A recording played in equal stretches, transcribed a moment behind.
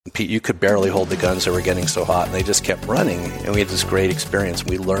you could barely hold the guns. They were getting so hot, and they just kept running. And we had this great experience.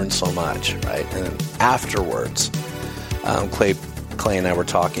 We learned so much, right? And then afterwards, Clay and I were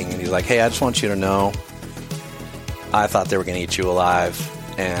talking, and he's like, hey, I just want you to know, I thought they were going to eat you alive,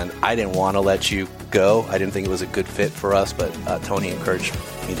 and I didn't want to let you go. I didn't think it was a good fit for us, but Tony encouraged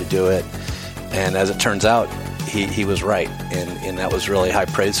me to do it. And as it turns out, he was right, and that was really high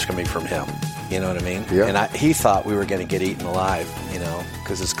praise coming from him. You know what I mean? Yeah. And he thought we were going to get eaten alive,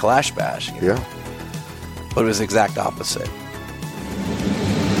 because it's Kalash Bash. Yeah. But it was the exact opposite.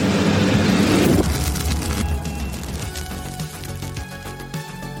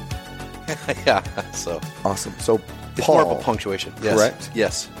 Yeah. So awesome. So it's Paul, more of a punctuation. Yes. Correct?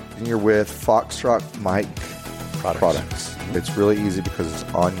 Yes. And you're with Foxtrot mic products. It's really easy because it's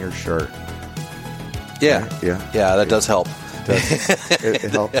on your shirt. Yeah. Right? Yeah. Yeah, that does help.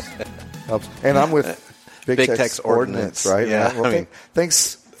 It helps. And I'm with Big Tech's Ordnance, right? Yeah. Well,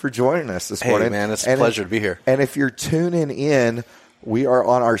 thanks for joining us this morning. Hey, man, it's a pleasure to be here. And if you're tuning in, we are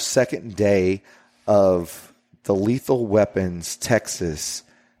on our second day of the Lethal Weapons Texas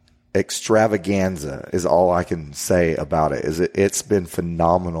extravaganza is all I can say about it. It's been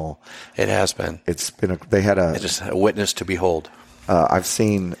phenomenal. It has been. It's just a witness to behold. I've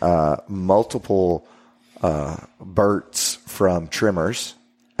seen multiple Berts from Trimmers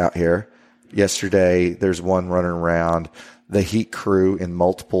out here. Yesterday, there's one running around. The Heat crew in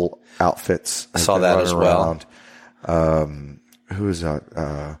multiple outfits. I saw that as well. Who is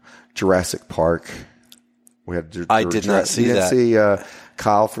that? Jurassic Park. We had. I did not see that. You didn't see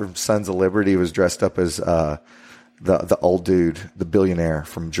Kyle from Sons of Liberty was dressed up as the old dude, the billionaire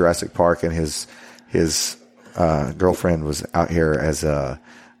from Jurassic Park, and his girlfriend was out here as a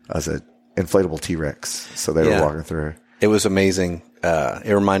inflatable T-Rex. So they were walking through. It was amazing.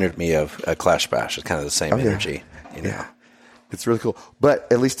 It reminded me of a Clash Bash. It's kind of the same energy. Yeah. It's really cool.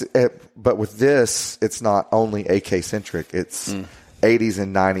 But at least, but with this, it's not only AK centric. It's 80s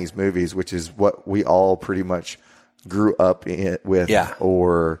and 90s movies, which is what we all pretty much grew up with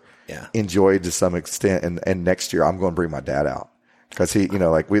or enjoyed to some extent. And next year, I'm going to bring my dad out because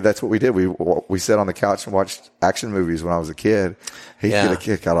that's what we did. We sat on the couch and watched action movies when I was a kid. He'd get a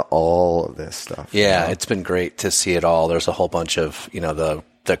kick out of all of this stuff. Yeah, it's been great to see it all. There's a whole bunch of the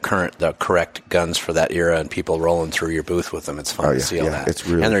correct guns for that era, and people rolling through your booth with them. It's fun to see all that. It's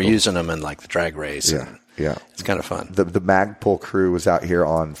really and they're cool. using them in like the drag race. Yeah. It's kind of fun. The Magpul crew was out here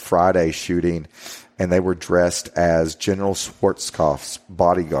on Friday shooting, and they were dressed as General Schwarzkopf's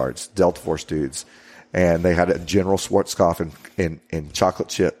bodyguards, Delta Force dudes. And they had a General Schwarzkopf in chocolate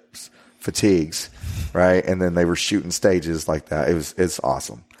chips fatigues, right? And then they were shooting stages like that. It's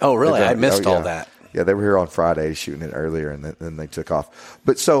awesome. Oh, really? I missed all that. Yeah, they were here on Friday shooting it earlier, and then they took off.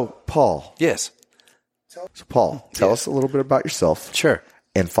 But so, Paul. Yes. So, Paul, tell us a little bit about yourself. Sure.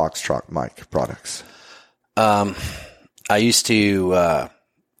 And Foxtrot mic products. I used to,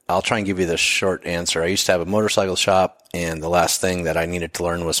 I'll try and give you the short answer. I used to have a motorcycle shop, and the last thing that I needed to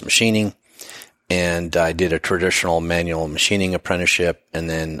learn was machining. And I did a traditional manual machining apprenticeship, and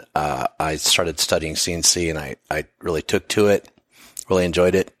then I started studying CNC, and I really took to it, really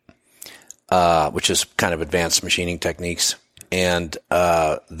enjoyed it, which is kind of advanced machining techniques. And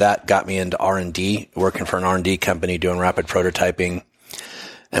that got me into R&D, working for an R&D company doing rapid prototyping.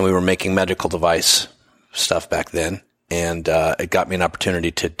 And we were making medical device stuff back then. And it got me an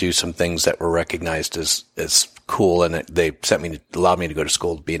opportunity to do some things that were recognized as cool. And they allowed me to go to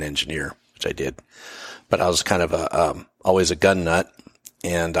school to be an engineer, which I did. But I was kind of always a gun nut,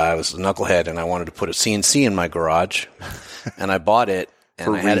 and I was a knucklehead, and I wanted to put a CNC in my garage, and I bought it. And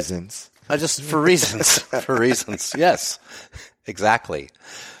for I had reasons. For reasons. For reasons. Yes, exactly.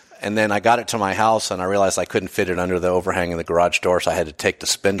 And then I got it to my house, and I realized I couldn't fit it under the overhang in the garage door, so I had to take the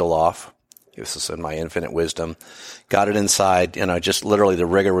spindle off. This is in my infinite wisdom. Got it inside, and I just literally, the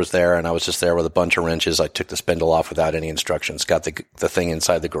rigger was there, and I was just there with a bunch of wrenches. I took the spindle off without any instructions, got the thing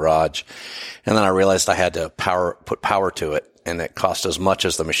inside the garage, and then I realized I had to put power to it, and it cost as much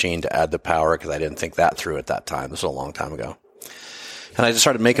as the machine to add the power because I didn't think that through at that time. This was a long time ago. And I just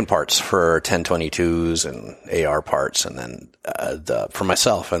started making parts for 1022s and AR parts, and then for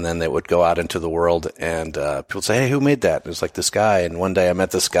myself. And then they would go out into the world, and people would say, "Hey, who made that?" And it was like this guy. And one day I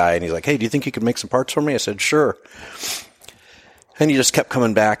met this guy, and he's like, "Hey, do you think you could make some parts for me?" I said, "Sure." And he just kept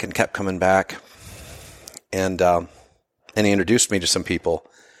coming back and kept coming back, and he introduced me to some people,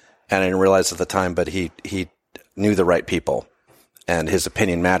 and I didn't realize at the time, but he knew the right people, and his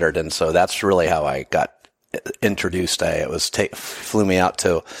opinion mattered, and so that's really how I got introduced. Flew me out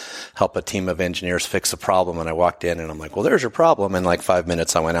to help a team of engineers fix a problem, and I walked in and I'm like, "Well, there's your problem." In like 5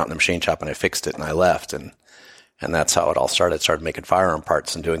 minutes, I went out in the machine shop and I fixed it and I left, and And that's how it all started. Started making firearm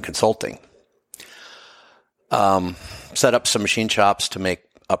parts and doing consulting. Set up some machine shops to make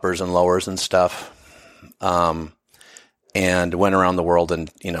uppers and lowers and stuff. And went around the world and,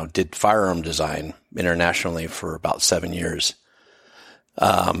 did firearm design internationally for about 7 years.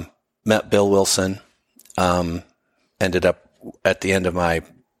 Met Bill Wilson. Ended up at the end of my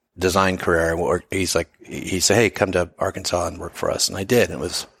design career. He said, "Hey, come to Arkansas and work for us." And I did. It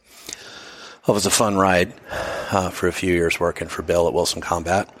was a fun ride, for a few years working for Bill at Wilson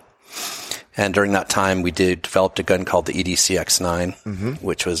Combat. And during that time, we developed a gun called the EDCX9,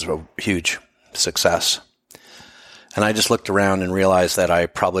 which was a huge success. And I just looked around and realized that I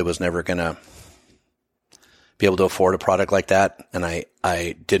probably was never going to be able to afford a product like that. And I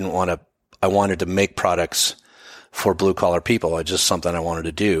wanted to make products for blue collar people. It's just something I wanted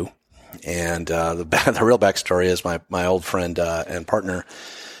to do. And, the real backstory is my old friend, and partner,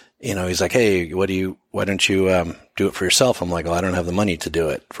 he's like, "Hey, why don't you, do it for yourself?" I'm like, "Well, I don't have the money to do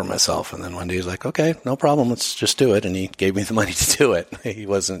it for myself." And then one day he's like, "Okay, no problem. Let's just do it." And he gave me the money to do it.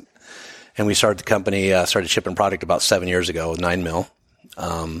 And we started the company, started shipping product about 7 years ago with 9mm.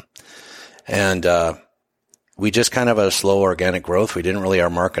 We just kind of had a slow organic growth. We didn't really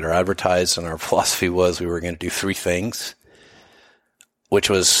market or advertise. And our philosophy was we were going to do 3 things, which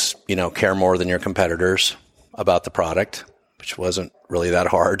was, care more than your competitors about the product, which wasn't really that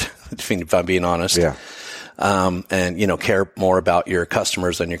hard, if I'm being honest. Yeah. And, care more about your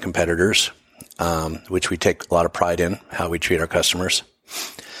customers than your competitors, which we take a lot of pride in, how we treat our customers.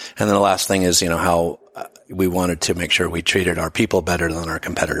 And then the last thing is, how we wanted to make sure we treated our people better than our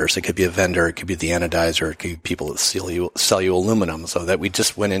competitors. It could be a vendor, it could be the anodizer, it could be people that sell you aluminum. So that we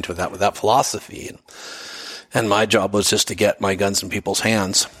just went into that with that philosophy. And my job was just to get my guns in people's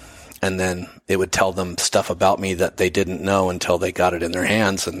hands. And then it would tell them stuff about me that they didn't know until they got it in their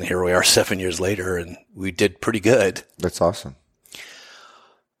hands. And here we are 7 years later, and we did pretty good. That's awesome.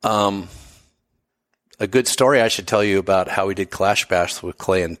 A good story I should tell you about how we did Clash Bash with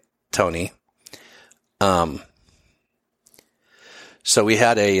Clay and Tony. So we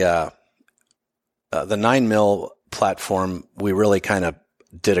had the 9mm platform. We really kind of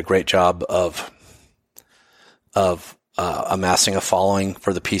did a great job of amassing a following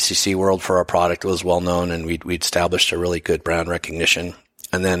for the PCC world for our product. It was well known, and we'd established a really good brand recognition.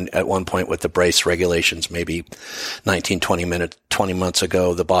 And then at one point with the brace regulations, maybe 20 months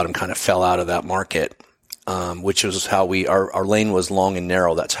ago, the bottom kind of fell out of that market, which was how our lane was long and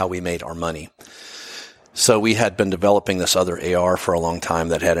narrow. That's how we made our money. So we had been developing this other AR for a long time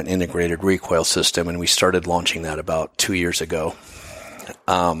that had an integrated recoil system, and we started launching that about 2 years ago.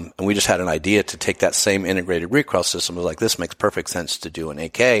 And we just had an idea to take that same integrated recoil system. It was like, this makes perfect sense to do an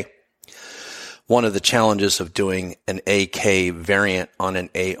AK. One of the challenges of doing an AK variant on an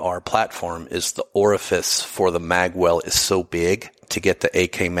AR platform is the orifice for the mag well is so big to get the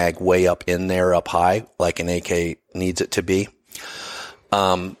AK mag way up in there, up high, like an AK needs it to be.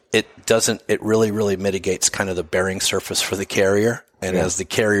 It really mitigates kind of the bearing surface for the carrier. And as the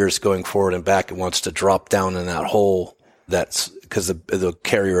carrier is going forward and back, it wants to drop down in that hole. That's because the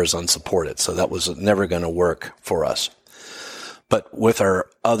carrier is unsupported. So that was never going to work for us. But with our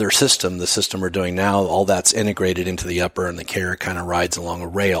other system, the system we're doing now, all that's integrated into the upper, and the carrier kind of rides along a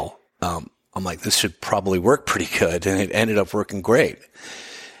rail. I'm like, this should probably work pretty good. And it ended up working great.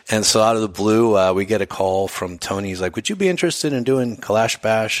 And so out of the blue, we get a call from Tony. He's like, "Would you be interested in doing Clash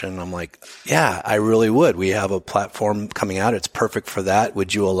Bash?" And I'm like, "Yeah, I really would. We have a platform coming out. It's perfect for that.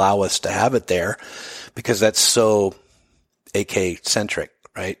 Would you allow us to have it there? Because that's so AK centric,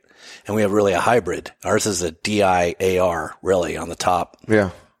 right? And we have really a hybrid. Ours is a DI AR really on the top." Yeah.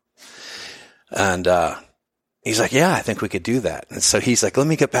 And, he's like, "Yeah, I think we could do that." And so he's like, "Let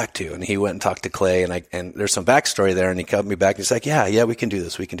me get back to you." And he went and talked to Clay, and there's some backstory there, and he called me back. He's like, yeah, we can do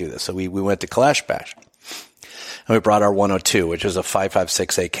this. We can do this. So we went to Clash Bash, and we brought our 102, which is a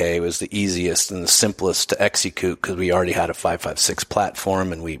 5.56 AK. It was the easiest and the simplest to execute because we already had a 5.56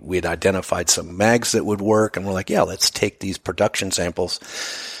 platform, and we had identified some mags that would work. And we're like, yeah, let's take these production samples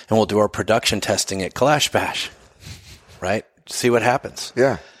and we'll do our production testing at Clash Bash, right? See what happens.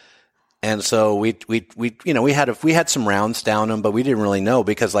 Yeah. And so we had some rounds down them, but we didn't really know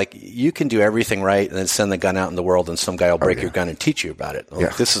because like you can do everything right and then send the gun out in the world and some guy will break your gun and teach you about it.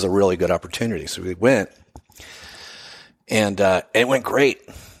 Like, this is a really good opportunity. So we went and it went great.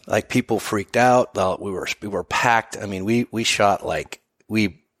 Like people freaked out. We were packed. I mean, we shot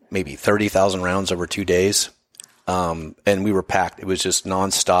maybe 30,000 rounds over 2 days. And we were packed. It was just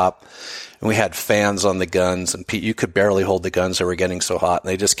nonstop. And we had fans on the guns, and you could barely hold the guns. They were getting so hot, and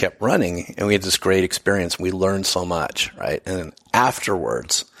they just kept running. And we had this great experience. We learned so much, right? And then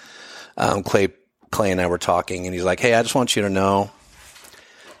afterwards, Clay Clay and I were talking, and he's like, hey, I just want you to know,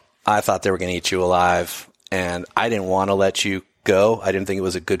 I thought they were going to eat you alive, and I didn't want to let you go. I didn't think it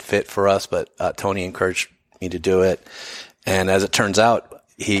was a good fit for us, but Tony encouraged me to do it. And as it turns out,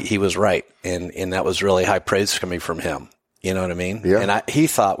 he was right. And that was really high praise coming from him. You know what I mean? Yeah. And he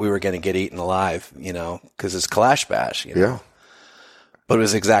thought we were going to get eaten alive, because it's Kalash Bash. Yeah. But it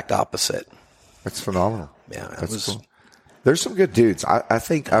was the exact opposite. That's phenomenal. Yeah. That's cool. There's some good dudes. I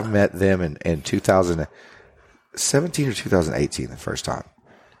think I've met them in 2017 or 2018 the first time.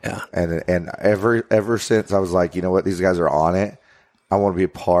 Yeah. And ever since I was like, you know what, these guys are on it. I want to be a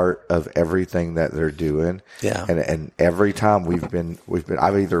part of everything that they're doing. Yeah. And every time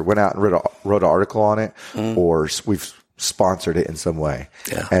I've either went out and wrote an article on it, or we've sponsored it in some way.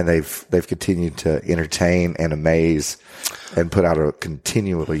 Yeah. And they've continued to entertain and amaze and put out a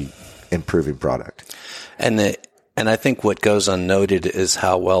continually improving product. And I think what goes unnoted is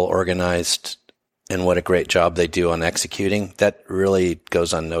how well organized and what a great job they do on executing. That really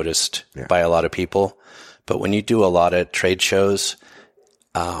goes unnoticed by a lot of people. But when you do a lot of trade shows,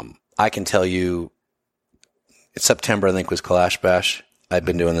 I can tell you, September, I think, was Kalash Bash. I've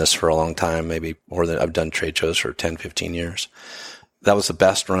been doing this for a long time, maybe more than I've done trade shows for 10, 15 years. That was the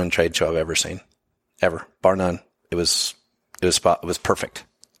best run trade show I've ever seen, ever, bar none. It was perfect.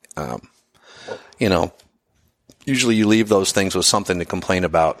 Usually you leave those things with something to complain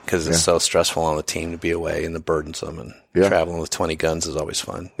about because it's so stressful on the team to be away and the burdensome, and traveling with 20 guns is always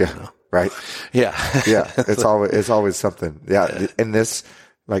fun. Yeah. Right. Yeah. Yeah. It's always something. Yeah. And this,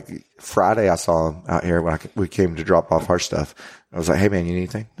 like Friday, I saw him out here when we came to drop off our stuff. I was like, hey man, you need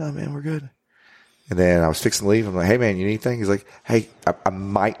anything? No, man, we're good. And then I was fixing to leave. I'm like, hey man, you need anything? He's like, hey, I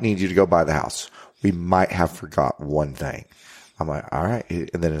might need you to go by the house. We might have forgot one thing. I'm like, all right.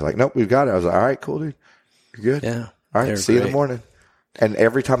 And then he's like, nope, we've got it. I was like, all right, cool, dude. You're good. Yeah. All right. See you in the morning. And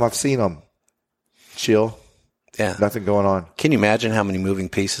every time I've seen them, chill. Yeah. Nothing going on. Can you imagine how many moving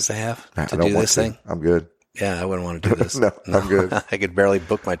pieces they have to do this thing? I'm good. Yeah, I wouldn't want to do this. No, I'm good. I could barely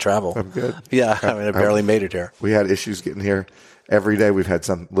book my travel. I'm good. Yeah, I barely made it here. We had issues getting here. Every day we've had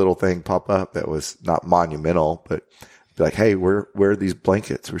some little thing pop up that was not monumental, but be like, hey, where are these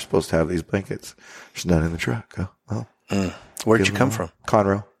blankets? We're supposed to have these blankets. There's none in the truck. Oh, well. Where'd you come from?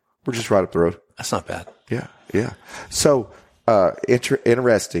 Conroe. We're just right up the road. That's not bad. Yeah, yeah. So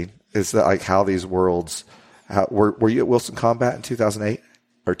interesting is that, like, how these worlds. Were you at Wilson Combat in 2008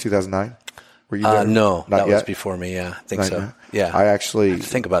 or 2009? Were you there? No, Not that yet? was before me. Yeah, I think so. Yet? Yeah, I actually have to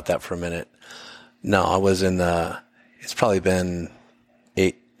think about that for a minute. No, I was in. It's probably been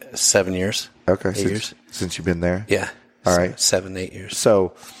 7 years. Okay, 8 years since you've been there. Yeah. All right, 7, 8 years.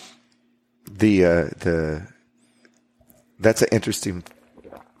 So the that's an interesting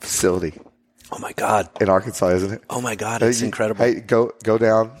facility. Oh my God, in Arkansas, isn't it? Oh my God, it's incredible. Hey, go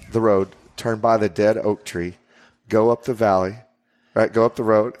down the road, turn by the dead oak tree, go up the valley, right? Go up the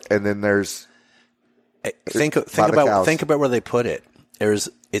road, and then there's. Think about where they put it. It's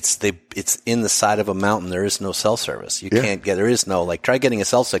in the side of a mountain. There is no cell service. You can't get. There is no try getting a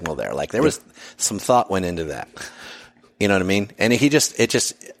cell signal there. There was some thought went into that. You know what I mean? And it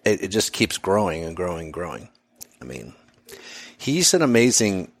just keeps growing and growing and growing. I mean, he's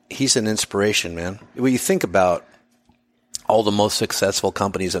an inspiration, man. When you think about all the most successful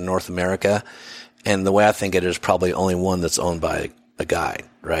companies in North America, and the way I think it is probably only one that's owned by a guy,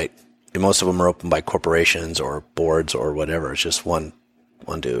 right? And most of them are owned by corporations or boards or whatever. It's just one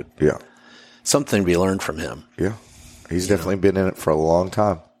dude. Yeah. Something to be learned from him. Yeah. He's definitely been in it for a long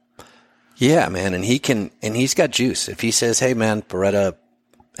time. Yeah, man. And he's got juice. If he says, hey man, Beretta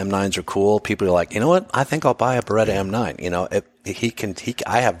M9s are cool, people are like, you know what? I think I'll buy a Beretta M9.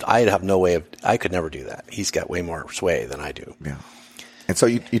 I have no way of, I could never do that. He's got way more sway than I do. Yeah. And so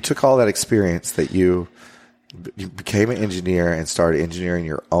you took all that experience that you became an engineer and started engineering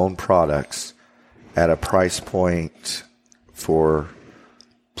your own products at a price point for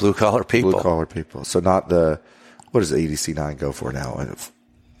blue collar people. So not what does the EDC9 go for now?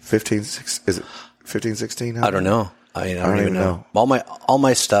 15, is it 15, 16? I don't know. I don't even know. All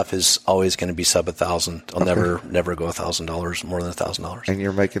my stuff is always going to be sub $1,000. I'll never go $1,000 more than $1,000. And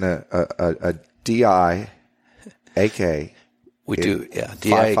you're making a DI AK. We do, yeah.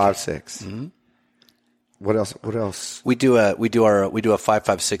 DI 5.56. Mm-hmm. What else? We do a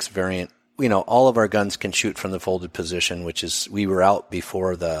 5.56 variant. All of our guns can shoot from the folded position, which is, we were out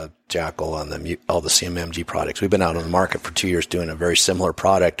before the Jackal and all the CMMG products. We've been out on the market for 2 years doing a very similar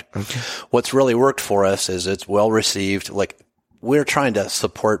product. Okay. What's really worked for us is it's well received. We're trying to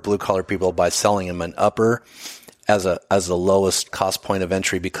support blue collar people by selling them an upper as the lowest cost point of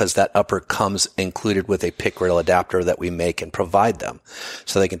entry, because that upper comes included with a pick rail adapter that we make and provide them,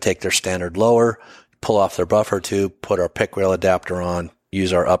 so they can take their standard lower, pull off their buffer tube, put our pick rail adapter on,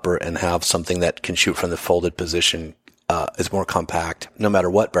 use our upper, and have something that can shoot from the folded position. Is more compact, no matter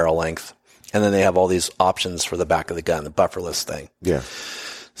what barrel length. And then they have all these options for the back of the gun, the bufferless thing. Yeah.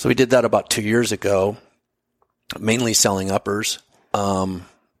 So we did that about 2 years ago, mainly selling uppers. But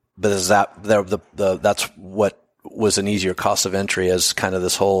that's what was an easier cost of entry as kind of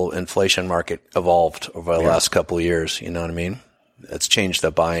this whole inflation market evolved over the last couple of years. You know what I mean? It's changed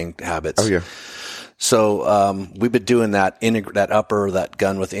the buying habits. Oh, yeah. So we've been doing that upper, that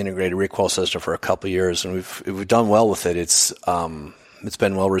gun with the integrated recoil system for a couple of years, and we've done well with it. It's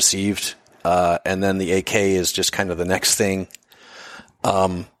been well received, and then the AK is just kind of the next thing.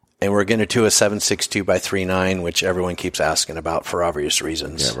 And we're going to do a 7.62 by 3.9, which everyone keeps asking about for obvious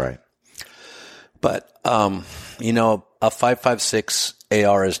reasons. Yeah, right. But a 5.56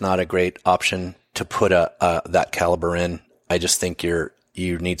 AR is not a great option to put that caliber in. I just think you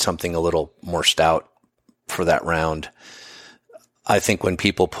need something a little more stout for that round. I think when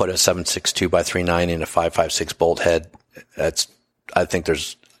people put a 7.62 by 3.9 in a 5.56 bolt head, I think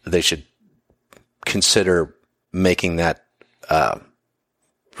they should consider making that,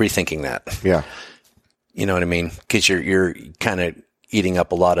 rethinking that. Yeah. You know what I mean? Cause you're kind of eating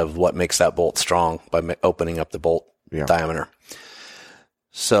up a lot of what makes that bolt strong by opening up the bolt diameter.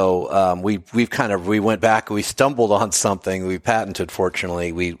 So, we went back, we stumbled on something we patented,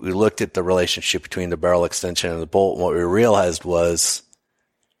 fortunately. We looked at the relationship between the barrel extension and the bolt, and what we realized was,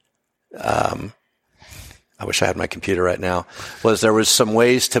 I wish I had my computer right now, was there was some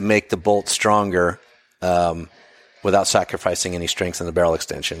ways to make the bolt stronger, without sacrificing any strength in the barrel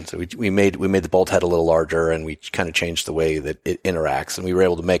extension. So we made the bolt head a little larger, and we kind of changed the way that it interacts, and we were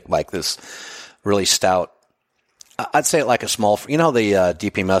able to make like this really stout, I'd say it like a small, the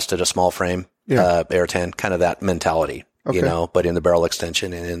DPMS did a small frame, AR-10, kind of that mentality, but in the barrel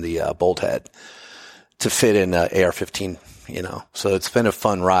extension and in the bolt head to fit in AR-15, So it's been a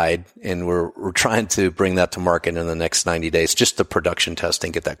fun ride, and we're trying to bring that to market in the next 90 days. Just the production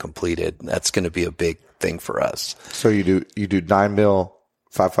testing, get that completed. That's going to be a big thing for us. So you do 9mm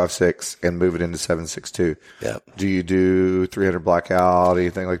 5.56 and move it into 7.62. Yeah. Do you do 300 blackout,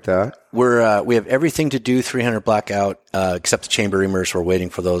 anything like that? We have everything to do 300 blackout, except the chamber reamers. We're waiting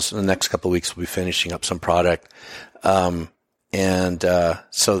for those. In the next couple of weeks, we'll be finishing up some product. So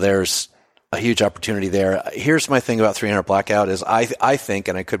there's a huge opportunity there. Here's my thing about 300 blackout is I think,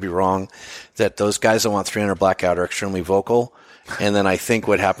 and I could be wrong, that those guys that want 300 blackout are extremely vocal. And then I think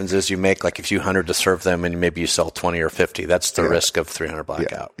what happens is you make like a few hundred to serve them, and maybe you sell 20 or 50. That's the risk of 300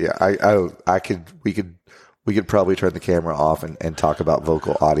 blackout. Yeah. We could probably turn the camera off and talk about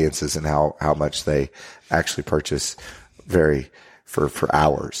vocal audiences and how much they actually purchase for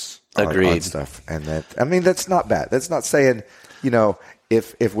hours. Agreed. On stuff. And that's not bad. That's not saying,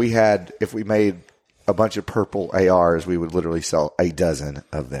 if we made a bunch of purple ARs, we would literally sell a dozen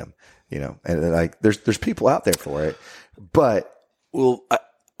of them, and like there's people out there for it, but we're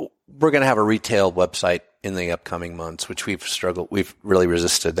going to have a retail website in the upcoming months, which we've really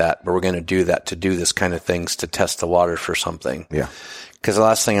resisted that, but we're going to do that to do this kind of things to test the water for something. Yeah. Because the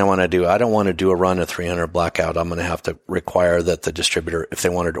last thing I want to do, I don't want to do a run of 300 blackout. I'm going to have to require that the distributor, if they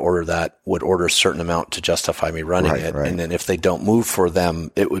wanted to order that, would order a certain amount to justify me running it. Right. And then if they don't move for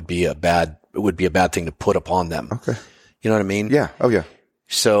them, it would be a bad thing to put upon them. Okay. You know what I mean? Yeah. Oh yeah.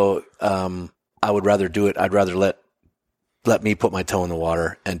 So, I would rather do it. I'd rather let me put my toe in the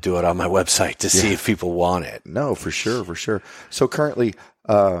water and do it on my website to see if people want it. No, for sure. For sure. So currently,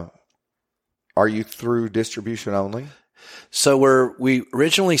 are you through distribution only? So we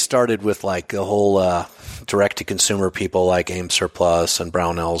originally started with like the whole direct to consumer people like Aim Surplus and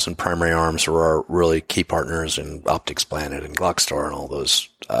Brownells and Primary Arms were our really key partners, and Optics Planet and Glock Store and all those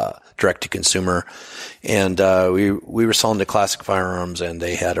direct to consumer. And we were selling to Classic Firearms, and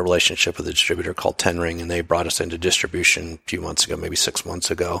they had a relationship with a distributor called Ten Ring, and they brought us into distribution a few months ago, maybe 6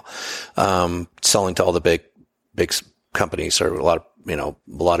 months ago, selling to all the big companies, or a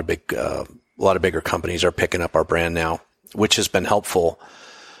lot of bigger companies are picking up our brand now, which has been helpful.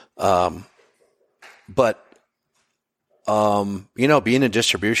 But being in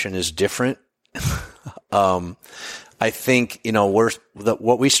distribution is different. I think,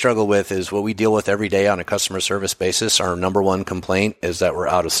 what we struggle with is what we deal with every day on a customer service basis. Our number one complaint is that we're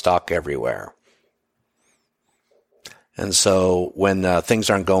out of stock everywhere. And so when things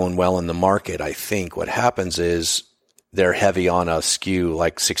aren't going well in the market, I think what happens is they're heavy on a SKU,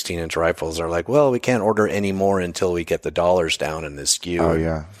 like 16-inch rifles. They're like, well, we can't order any more until we get the dollars down in this SKU. Oh,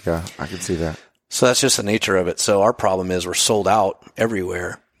 yeah. Yeah, I can see that. So that's just the nature of it. So our problem is we're sold out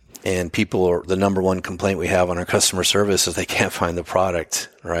everywhere. And the number one complaint we have on our customer service is they can't find the product,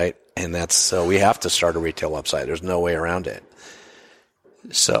 right? And so we have to start a retail website. There's no way around it.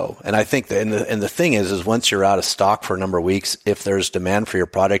 So, and I think that, and the thing is once you're out of stock for a number of weeks, if there's demand for your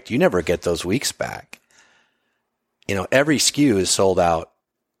product, you never get those weeks back. Every SKU is sold out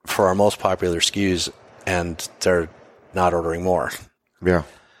for our most popular SKUs, and they're not ordering more. Yeah.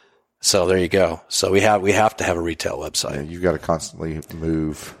 So there you go. So we have to have a retail website. Yeah, you've got to constantly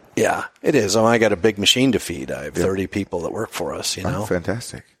move. Yeah, it is. I got a big machine to feed. I have 30 people that work for us, Oh,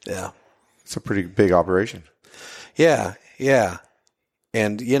 fantastic. Yeah. It's a pretty big operation. Yeah. Yeah.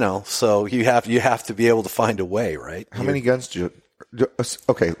 And, so you have to be able to find a way, right? How many guns do you,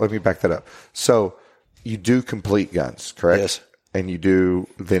 okay, let me back that up. So you do complete guns, correct? Yes. And you do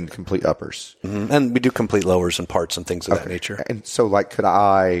then complete uppers. Mm-hmm. And we do complete lowers and parts and things of that nature. And so could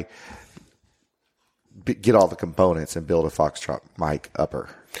I get all the components and build a Foxtrot mic upper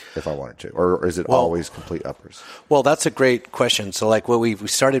if I wanted to? Or is it always complete uppers? Well, that's a great question. So what we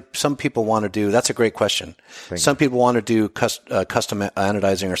started, some people want to do, that's a great question. Some people want to do custom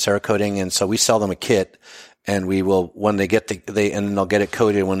anodizing or Cerakoting. And so we sell them a kit, and we will, when they get and they'll get it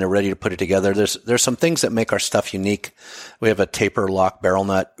coated when they're ready to put it together. There's some things that make our stuff unique. We have a taper lock barrel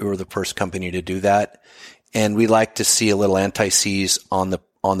nut. We were the first company to do that. And we like to see a little anti-seize on the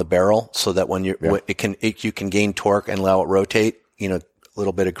barrel so that when you can gain torque and allow it rotate, a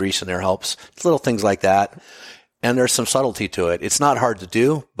little bit of grease in there helps. It's little things like that. And there's some subtlety to it. It's not hard to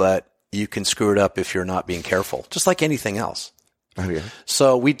do, but you can screw it up if you're not being careful, just like anything else. Oh, yeah.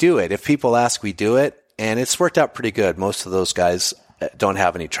 So we do it. If people ask, we do it. And it's worked out pretty good. Most of those guys don't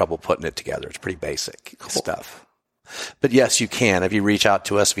have any trouble putting it together. It's pretty basic stuff. But yes, you can. If you reach out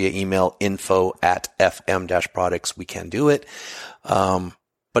to us via email, info@fm-products, we can do it. But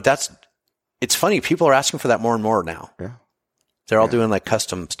it's funny. People are asking for that more and more now. Yeah. They're all doing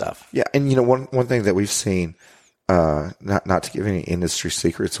custom stuff. Yeah. And one thing that we've seen, not to give any industry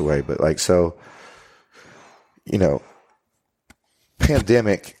secrets away, but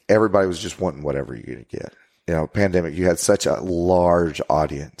pandemic, everybody was just wanting whatever you could get. Pandemic, you had such a large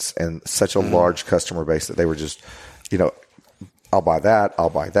audience and such a large customer base that they were just, I'll buy that.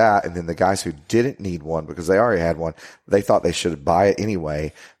 And then the guys who didn't need one because they already had one, they thought they should buy it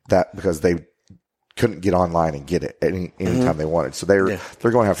anyway, because they couldn't get online and get it anytime they wanted. So they're going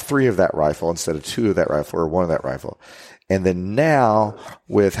to have 3 of that rifle instead of 2 of that rifle or 1 of that rifle. And then now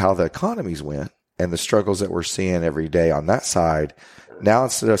with how the economies went and the struggles that we're seeing every day on that side, now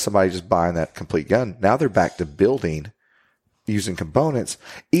instead of somebody just buying that complete gun, now they're back to building using components,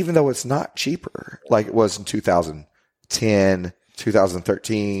 even though it's not cheaper like it was in 2010,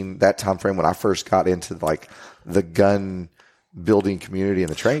 2013, that time frame when I first got into the gun building community and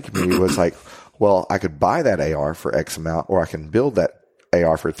the training community was well, I could buy that AR for X amount, or I can build that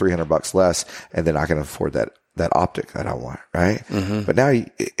AR for $300 less, and then I can afford that optic that I want, right? Mm-hmm. But now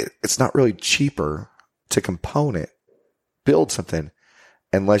it's not really cheaper to component build something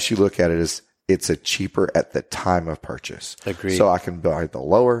unless you look at it as it's a cheaper at the time of purchase. Agreed. So I can buy the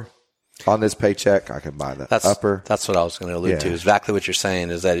lower on this paycheck. I can buy the upper. That's what I was going to allude to. Exactly what you're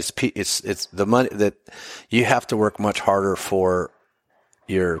saying is that it's the money that you have to work much harder for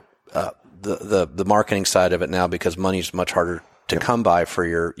your the marketing side of it now, because money's much harder to come by for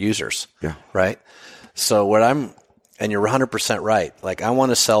your users. Yeah. Right. So and you're 100% right. I want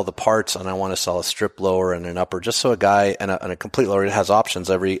to sell the parts, and I want to sell a strip lower and an upper, just so a guy and a complete lower has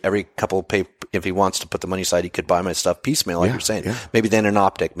options every couple of pay. If he wants to put the money aside, he could buy my stuff piecemeal, like you're saying. Yeah. Maybe then an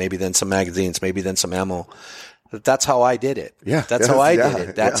optic, maybe then some magazines, maybe then some ammo. That's how I did it. Yeah. That's how I did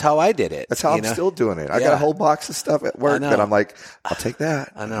it. That's how I did it. That's how I'm still doing it. I got a whole box of stuff at work that I'm like, I'll take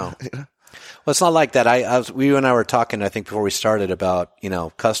that. I know. Well, it's not like that. You and I were talking, I think, before we started about,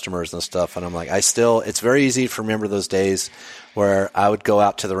 customers and stuff. And I'm like, it's very easy to remember those days where I would go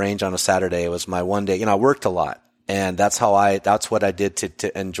out to the range on a Saturday. It was my one day. I worked a lot, and that's what I did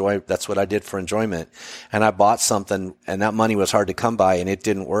to enjoy. That's what I did for enjoyment. And I bought something, and that money was hard to come by, and it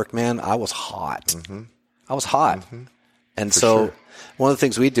didn't work, man. I was hot. Mm-hmm. I was hot. Mm-hmm. And one of the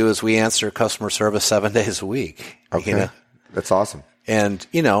things we do is we answer customer service 7 days a week. Okay. That's awesome. And,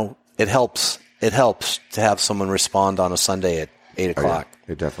 it helps to have someone respond on a Sunday at 8:00. Oh, yeah.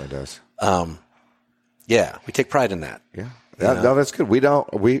 It definitely does. We take pride in that. Yeah. No, that's good.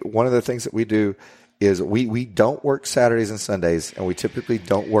 One of the things that we do is we don't work Saturdays and Sundays, and we typically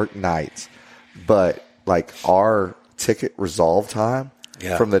don't work nights, but our ticket resolve time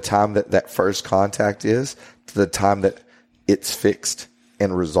from the time that first contact is to the time that it's fixed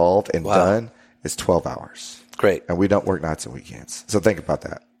and resolved and done is 12 hours. Great. And we don't work nights and weekends. So think about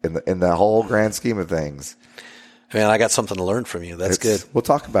that. In the whole grand scheme of things. Man, I got something to learn from you. That's good. We'll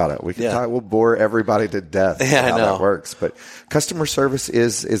talk about it. We can talk. We'll bore everybody to death. Yeah, how I know that works. But customer service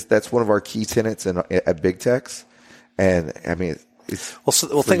is that's one of our key tenets at Big Techs. And I mean,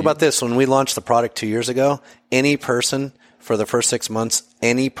 think about this. When we launched the product 2 years ago, any person for the first 6 months,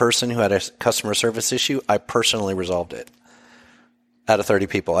 any person who had a customer service issue, I personally resolved it. Out of 30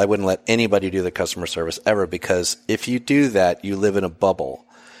 people, I wouldn't let anybody do the customer service ever, because if you do that, you live in a bubble.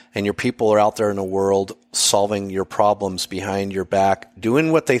 And your people are out there in the world solving your problems behind your back,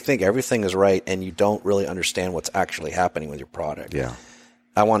 doing what they think everything is right, and you don't really understand what's actually happening with your product. Yeah.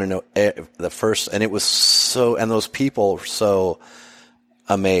 I want to know the first, and it was so, and those people were so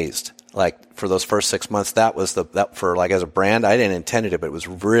amazed. Like for those first 6 months, that was that for like as a brand, I didn't intend it, but it was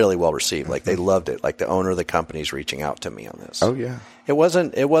really well received. Like they loved it. Like the owner of the company's reaching out to me on this. Oh yeah. It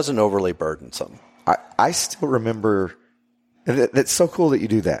wasn't overly burdensome. I still remember. That's so cool that you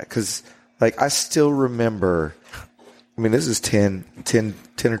do that, because like I still remember. I mean, this is 10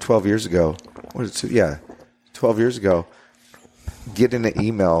 or 12 years ago. What is it? Yeah, 12 years ago. Getting an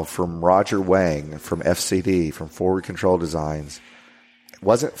email from Roger Wang from FCD, from Forward Control Designs. It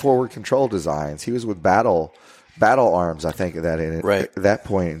wasn't Forward Control Designs. He was with Battle Arms, I think, at that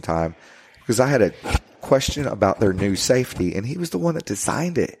point in time, because I had a question about their new safety, and he was the one that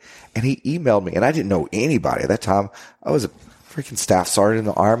designed it. And he emailed me, and I didn't know anybody at that time. I was a freaking staff sergeant in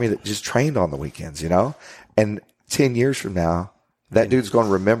the Army that just trained on the weekends, And 10 years from now, that dude's going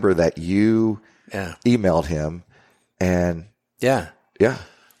to remember that you emailed him. And yeah.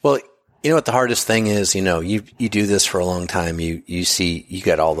 Well, you know what the hardest thing is? You do this for a long time. You see, you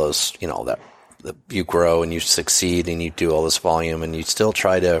get all those, you grow and you succeed and you do all this volume, and you still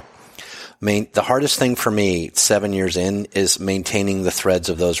try to the hardest thing for me 7 years in is maintaining the threads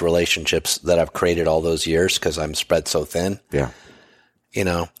of those relationships that I've created all those years, because I'm spread so thin. Yeah.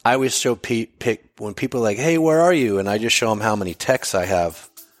 I always show when people are like, hey, where are you? And I just show them how many texts I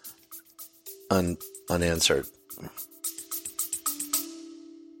have unanswered.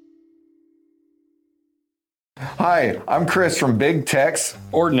 Hi, I'm Chris from Big Techs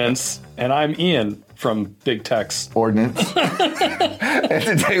Ordnance, and I'm Ian from Big Techs Ordnance. And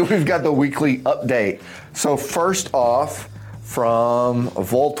today we've got the weekly update. So first off, from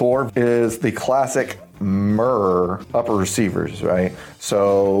Voltor is the classic Murr upper receivers, right?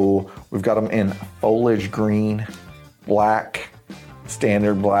 So we've got them in foliage green, black,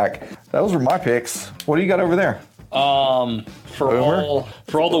 standard black. Those were my picks. What do you got over there? For all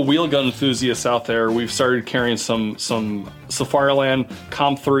the wheel gun enthusiasts out there, we've started carrying some Safariland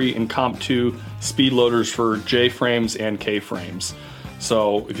Comp 3 and Comp 2 speed loaders for J frames and K frames.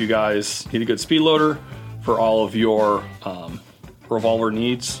 So if you guys need a good speed loader for all of your revolver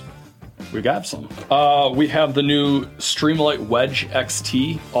needs, we got some. We have the new Streamlight Wedge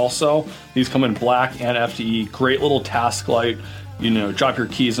XT also. These come in black and FDE. Great little task light. Drop your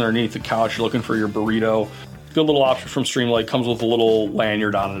keys underneath the couch. You're looking for your burrito. Good little option from Streamlight. Comes with a little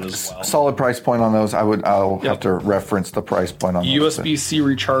lanyard on it as well. Solid price point on those. I'll have to reference the price point on those. USB-C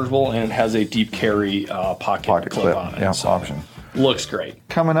rechargeable, and it has a deep carry pocket clip on it. Yeah, so option. Looks great.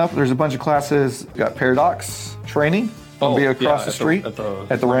 Coming up, there's a bunch of classes. We've got Paradox training. I'll be across the street at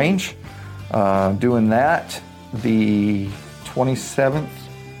the range. Doing that the 27th.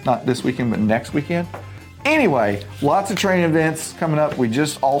 Not this weekend, but next weekend. Anyway, lots of training events coming up. We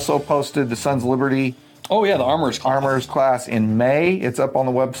just also posted the Sons of Liberty. Oh, yeah, the Armorers class in May. It's up on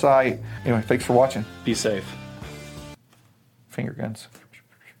the website. Anyway, thanks for watching. Be safe. Finger guns.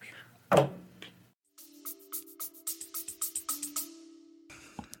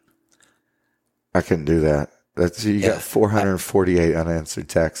 I couldn't do that. You got 448 unanswered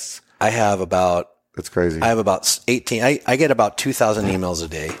texts. I have about... That's crazy. I have about 18. I get about 2,000 emails a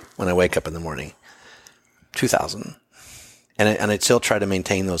day when I wake up in the morning. 2,000. And I still try to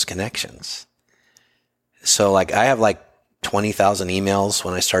maintain those connections. So I have 20,000 emails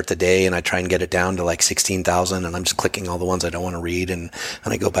when I start the day, and I try and get it down to 16,000, and I'm just clicking all the ones I don't want to read, and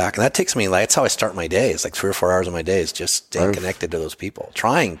I go back. And that takes me, that's how I start my day. It's 3 or 4 hours of my day is just staying connected to those people,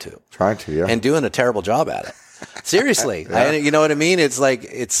 trying to, yeah. And doing a terrible job at it. Seriously. Yeah. You know what I mean? It's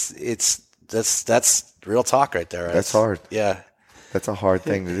that's real talk right there. That's hard. Yeah. That's a hard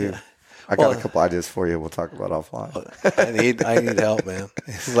thing to do. I got a couple ideas for you. We'll talk about offline. I need help, man.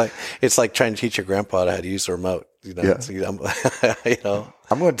 It's like trying to teach your grandpa how to use the remote. Yeah.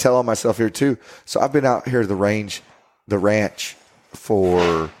 I'm going to tell on myself here too. So I've been out here at the ranch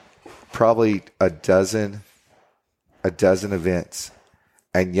for probably a dozen events.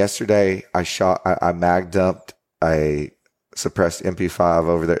 And yesterday I mag dumped a suppressed MP5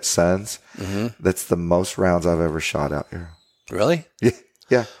 over there at Sons. Mm-hmm. That's the most rounds I've ever shot out here. Really? Yeah.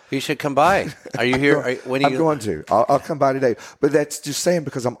 Yeah. You should come by. Are you here? When are I'm you? going to. I'll come by today. But that's just saying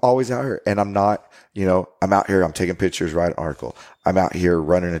because I'm always out here and I'm not, I'm out here. I'm taking pictures, writing an article. I'm out here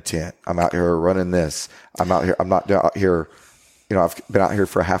running a tent. I'm out here running this. I'm out here. I'm not out here. I've been out here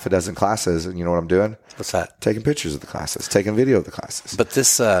for half a dozen classes and you know what I'm doing? What's that? Taking pictures of the classes, taking video of the classes. But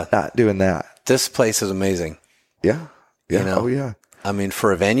this, not doing that. This place is amazing. Yeah. Yeah. Oh yeah. I mean,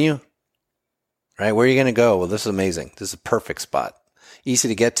 for a venue, right? Where are you going to go? Well, this is amazing. This is a perfect spot. Easy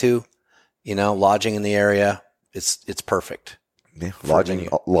to get to, lodging in the area. It's perfect. Yeah.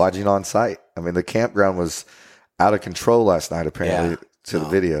 Lodging on site. I mean, the campground was out of control last night, apparently, the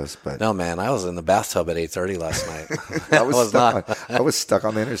videos. But no, man, I was in the bathtub at 8:30 last night. I was stuck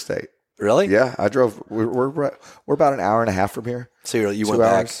on the interstate. Really? Yeah, I drove. We're about an hour and a half from here. So you 2 went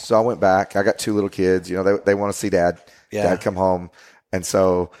hours. back. So I went back. I got 2 little kids. They want to see dad. Yeah. Dad come home, and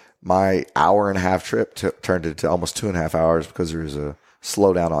so my hour and a half trip turned into almost 2.5 hours because there was a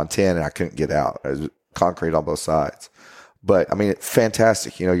slowdown on 10, and I couldn't get out. It was concrete on both sides. But I mean,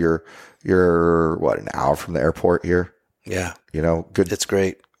 fantastic. You're what, an hour from the airport here. Yeah. Good. It's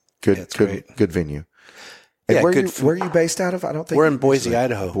great. Good venue. And Yeah, where are you based out of? I don't think we're in Boise,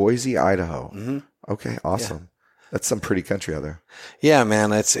 Idaho. Boise, Idaho. Mm-hmm. Okay, awesome. Yeah. That's some pretty country out there. Yeah,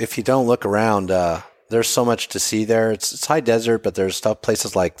 man. It's if you don't look around, there's so much to see there. It's high desert, but there's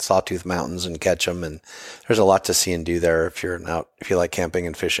places like Sawtooth Mountains and Ketchum, and there's a lot to see and do there if you like camping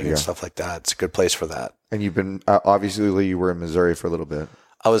and fishing and stuff like that. It's a good place for that. And you've been obviously you were in Missouri for a little bit.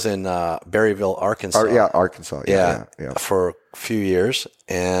 I was in Berryville, Arkansas. Arkansas. Yeah, for a few years,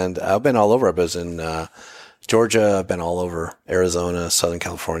 and I've been all over. I was in Georgia. I've been all over Arizona, Southern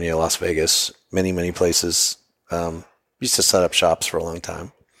California, Las Vegas, many, many places. Used to set up shops for a long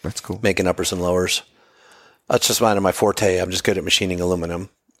time. That's cool. Making uppers and lowers. That's just my forte. I'm just good at machining aluminum.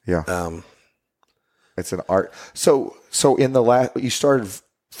 Yeah. It's an art. So in the you started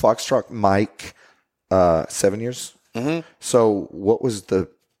Foxtrot Mike 7 years. Mm-hmm. So what was the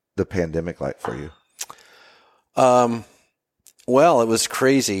pandemic like for you? Well, it was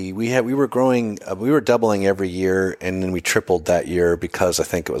crazy. We were growing, we were doubling every year, and then we tripled that year because I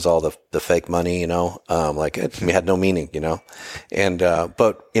think it was all the fake money, we had no meaning, and,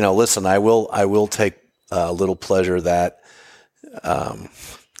 but, listen, I will take a little pleasure that,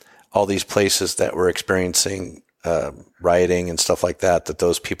 all these places that were experiencing, rioting and stuff like that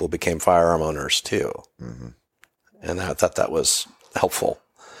those people became firearm owners too. Mm-hmm. And I thought that was helpful,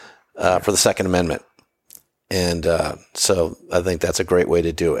 for the Second Amendment. And so I think that's a great way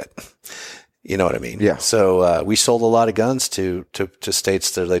to do it. You know what I mean? Yeah. So we sold a lot of guns to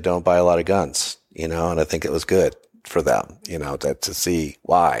states that they don't buy a lot of guns, and I think it was good for them, to see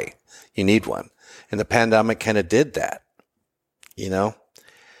why you need one. And the pandemic kind of did that,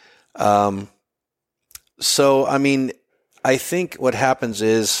 So, I mean, I think what happens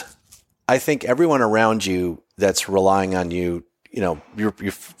is I think everyone around you that's relying on you,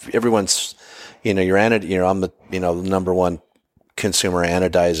 everyone's, I'm the, number one consumer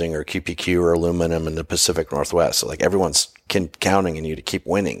anodizing or QPQ or aluminum in the Pacific Northwest. So like everyone's counting on you to keep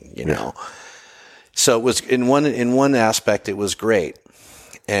winning, Yeah. So it was in one aspect, it was great.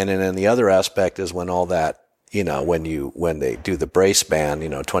 And then the other aspect is when all that, when they do the brace ban,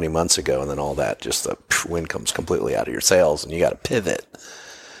 20 months ago, and then all that, just the wind comes completely out of your sails and you got to pivot,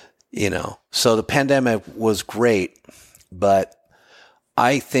 So the pandemic was great, but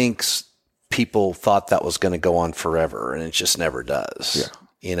I think people thought that was going to go on forever, and it just never does.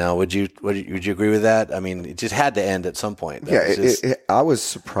 Yeah. Would you agree with that? I mean, it just had to end at some point. I was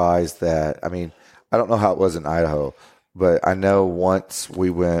surprised that, I don't know how it was in Idaho, but I know once we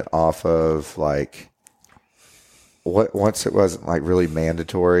went off of once it wasn't really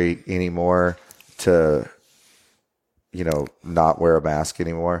mandatory anymore to, not wear a mask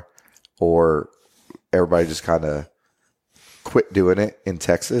anymore, or everybody just kind of quit doing it in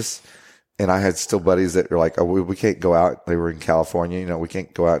Texas. And I had still buddies that were like, oh, we can't go out. They were in California, we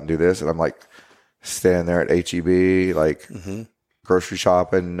can't go out and do this. And I'm like standing there at HEB, grocery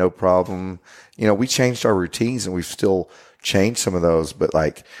shopping, no problem. We changed our routines and we've still changed some of those, but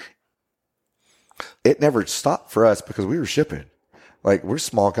it never stopped for us because we were shipping. We're a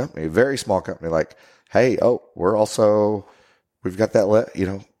small company, a very small company. Hey, we've got that,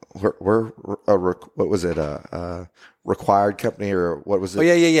 we're what was it? A required company or what was it? Oh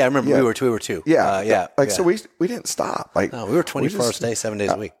yeah. I remember we were two. Yeah. So we didn't stop. No, we were 24 hours a day, 7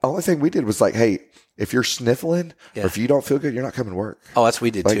 days a week. The only thing we did was hey, if you're sniffling or if you don't feel good, you're not coming to work. Oh, that's what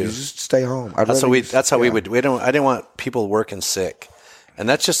we did too. You just stay home. That's how we would. I didn't want people working sick. And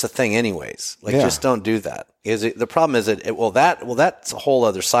that's just a thing anyways. Just don't do that. The problem is that's a whole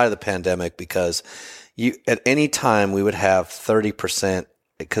other side of the pandemic because at any time we would have 30%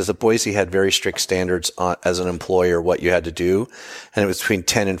 because the Boise had very strict standards as an employer, what you had to do. And it was between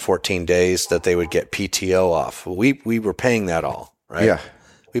 10 and 14 days that they would get PTO off. We were paying that all, right? Yeah.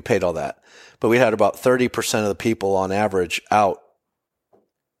 We paid all that. But we had about 30% of the people on average out,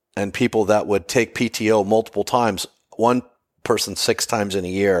 and people that would take PTO multiple times. One person 6 times in a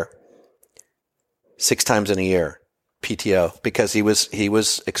year. 6 times in a year. PTO, because he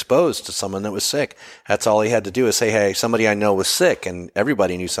was exposed to someone that was sick. That's all he had to do is say, hey, somebody I know was sick, and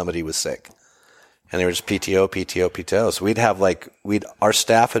everybody knew somebody was sick. And they were just PTO. So we'd have our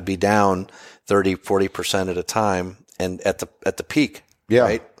staff would be down 30, 40% at a time, and at the peak. Yeah.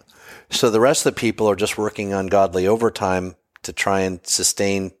 Right? So the rest of the people are just working ungodly overtime to try and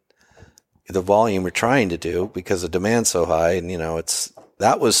sustain the volume we're trying to do because the demand's so high. And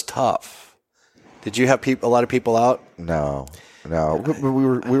that was tough. Did you have a lot of people out? No.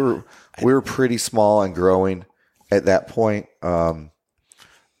 We were pretty small and growing at that point.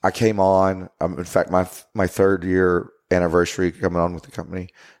 I came on. In fact, my third year anniversary coming on with the company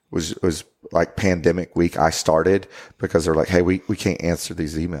was like pandemic week. I started because they're like, hey, we can't answer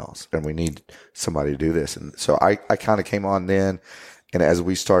these emails and we need somebody to do this. And so I kind of came on then. And as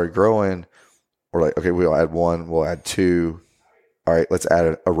we started growing, we're like, okay, we'll add 1, we'll add 2. All right, let's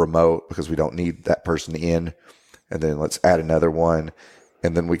add a remote because we don't need that person in. And then let's add another one.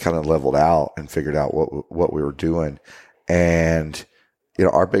 And then we kind of leveled out and figured out what we were doing. And,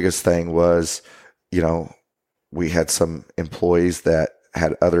 our biggest thing was, we had some employees that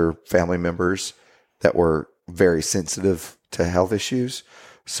had other family members that were very sensitive to health issues.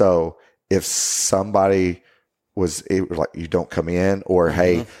 So if somebody was like, you don't come in, or,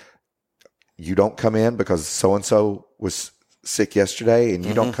 hey, you don't come in because so-and-so was sick yesterday and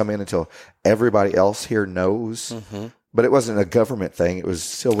you don't come in until everybody else here knows. But it wasn't a government thing. It was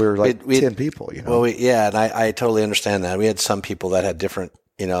still, we were like 10 people, Well, and I totally understand that. We had some people that had different,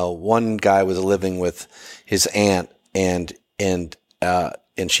 one guy was living with his aunt and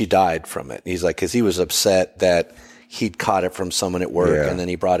she died from it. He's like, cause he was upset that he'd caught it from someone at work and then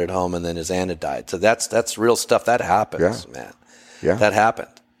he brought it home and then his aunt had died. So that's real stuff that happens, man. Yeah. That happened,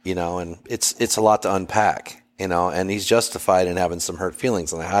 and it's a lot to unpack. And he's justified in having some hurt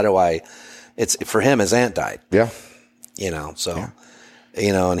feelings. And it's for him, his aunt died. Yeah.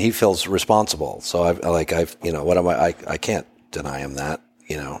 And he feels responsible. So I can't deny him that,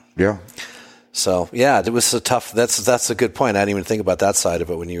 Yeah. So it was that's a good point. I didn't even think about that side of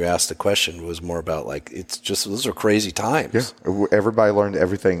it when you asked the question. It was more about those are crazy times. Yeah. Everybody learned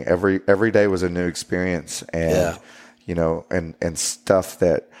everything. Every day was a new experience and, and stuff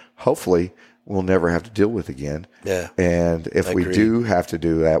that hopefully we'll never have to deal with again. Yeah. And if we do have to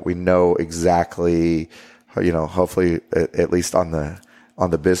do that, we know exactly, hopefully at least on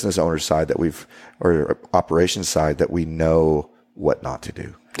the business owner side or operations side, that we know what not to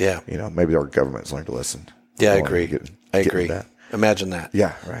do. Yeah. Maybe our government's learned to listen. Yeah, I agree. I agree. That. Imagine that.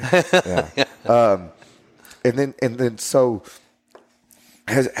 Yeah. Right. Yeah. And then so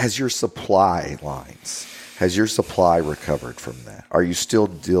has your supply lines, has your supply recovered from that? Are you still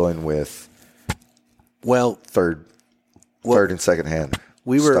dealing with third and second hand?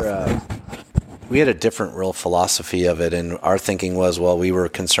 We had a different real philosophy of it, and our thinking was, we were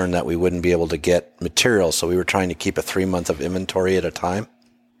concerned that we wouldn't be able to get material, so we were trying to keep a 3 month of inventory at a time.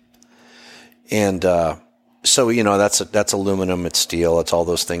 And so that's aluminum, it's steel, it's all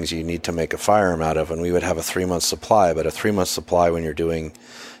those things you need to make a firearm out of, and we would have a 3 month supply. But a 3 month supply when you're doing,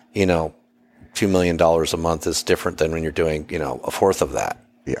 $2 million a month is different than when you're doing, a fourth of that.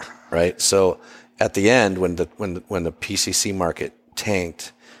 Yeah. Right. So at the end, when the PCC market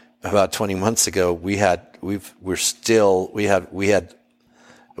tanked about 20 months ago, we had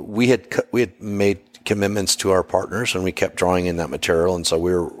made commitments to our partners, and we kept drawing in that material, and so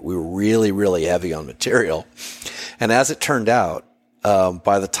we were really, really heavy on material. And as it turned out,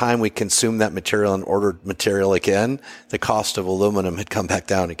 by the time we consumed that material and ordered material again, the cost of aluminum had come back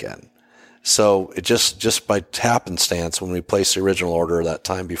down again. So it just by happenstance, when we placed the original order that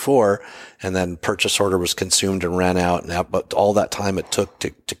time before, and then purchase order was consumed and ran out, but all that time it took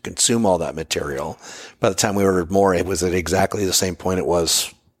to consume all that material, by the time we ordered more, it was at exactly the same point it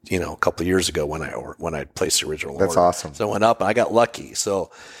was, a couple of years ago when I placed the original order. That's awesome. So it went up, and I got lucky. So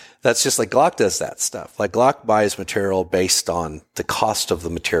that's just like Glock does that stuff. Like Glock buys material based on the cost of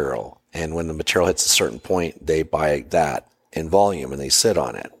the material, and when the material hits a certain point, they buy that in volume and they sit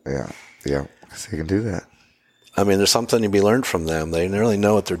on it. Yeah. Yeah, so you can do that. I mean, there's something to be learned from them. They really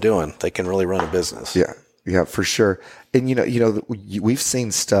know what they're doing. They can really run a business. Yeah, for sure. And we've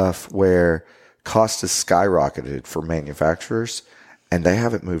seen stuff where cost has skyrocketed for manufacturers, and they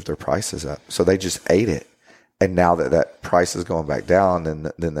haven't moved their prices up, so they just ate it. And now that price is going back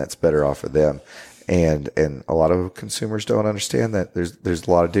down, then that's better off for them. And a lot of consumers don't understand that there's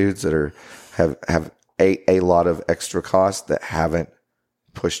a lot of dudes that have a lot of extra costs that haven't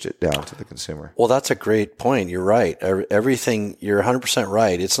pushed it down to the consumer. Well, that's a great point. You're right. Everything, you're 100%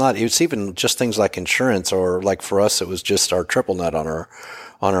 right. It's even just things like insurance, or like for us, it was just our triple net on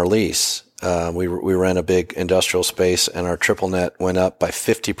our lease. We ran a big industrial space, and our triple net went up by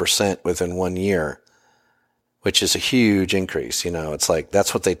 50% within 1 year, which is a huge increase. It's like,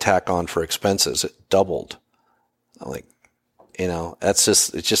 that's what they tack on for expenses. It doubled. I'm like, it's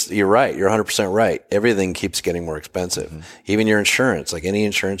just, you're right. You're 100% right. Everything keeps getting more expensive. Mm-hmm. Even your insurance, like any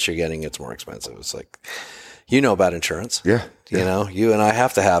insurance you're getting, it's more expensive. It's like, about insurance. Yeah. You and I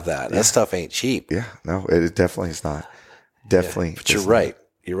have to have that. Yeah. That stuff ain't cheap. Yeah. No, it definitely is not. Definitely. Yeah, but you're right.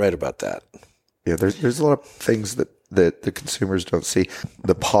 You're right about that. Yeah. There's a lot of things that the consumers don't see.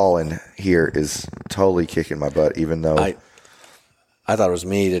 The pollen here is totally kicking my butt, even though I thought it was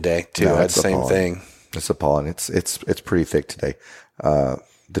me today too. No, I had the same thing. It's the pollen. It's pretty thick today.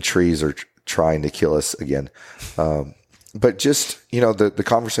 The trees are trying to kill us again. But just, the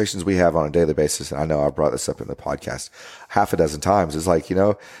conversations we have on a daily basis, and I know I brought this up in the podcast half a dozen times, is like,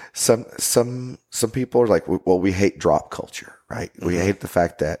 some people are like, well, we hate drop culture, right? Mm-hmm. We hate the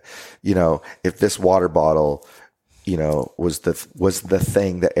fact that, if this water bottle, was the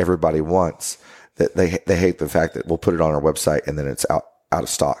thing that everybody wants, that they hate the fact that we'll put it on our website and then it's out of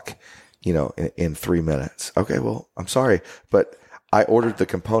stock, in 3 minutes. Okay, well, I'm sorry, but I ordered the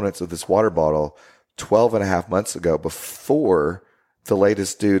components of this water bottle 12 and a half months ago before the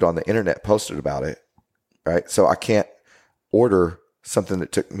latest dude on the internet posted about it, right? So I can't order something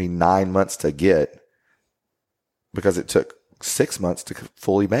that took me 9 months to get because it took 6 months to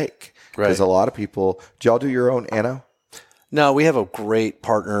fully make. Right. Because a lot of people, do y'all do your own ano? No, we have a great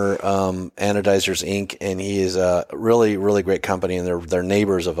partner, Anodizers Inc., and he is a really, really great company, and they're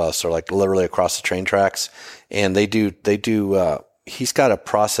neighbors of us. They're like literally across the train tracks, and they do. He's got a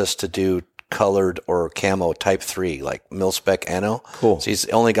process to do colored or camo type 3, like mil-spec ano. Cool. So he's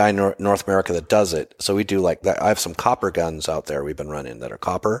the only guy in North America that does it. So we do like that. I have some copper guns out there we've been running that are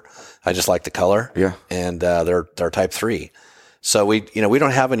copper. I just like the color. Yeah. And they're type 3. So we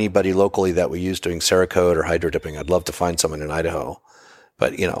don't have anybody locally that we use doing Cerakote or hydro dipping. I'd love to find someone in Idaho,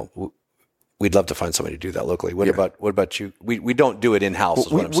 but we'd love to find somebody to do that locally. What about you? We don't do it in house.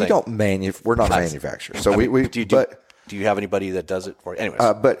 Well, we don't we're not manufacturers. So do you have anybody that does it for you? Anyways.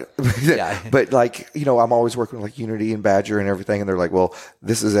 But like, I'm always working with like Unity and Badger and everything. And they're like, well,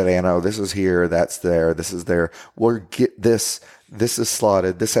 this is at Ano. This is here. That's there. This is there. We'll get this. This is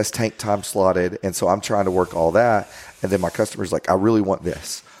slotted. This has tank time slotted. And so I'm trying to work all that. And then my customer's like, I really want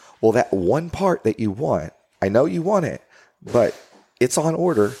this. Well, that one part that you want, I know you want it, but it's on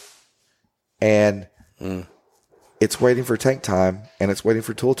order and it's waiting for tank time and it's waiting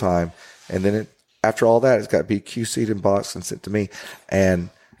for tool time. And then after all that, it's got to be QC'd and boxed and sent to me. And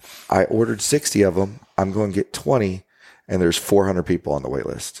I ordered 60 of them. I'm going to get 20 and there's 400 people on the wait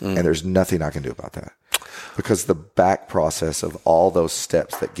list. And there's nothing I can do about that because the back process of all those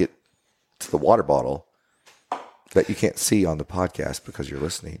steps that get to the water bottle that you can't see on the podcast because you're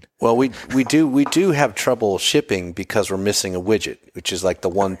listening. Well, we do have trouble shipping because we're missing a widget, which is like the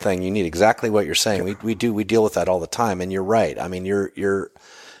one thing you need. Exactly what you're saying. We deal with that all the time, and you're right. I mean,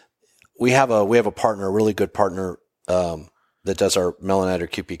 we have a partner, a really good partner that does our Melanator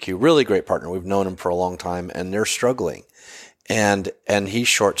QPQ. Really great partner. We've known him for a long time, and they're struggling, and he's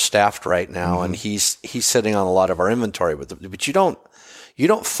short staffed right now, and he's sitting on a lot of our inventory with them. But you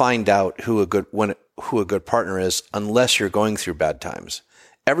don't find out who a good partner is unless you're going through bad times.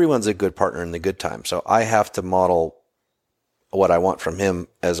 Everyone's a good partner in the good times. So I have to model what I want from him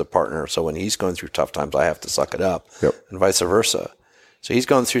as a partner. So when he's going through tough times, I have to suck it up and vice versa. So he's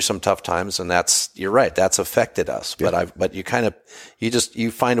going through some tough times and you're right. That's affected us, but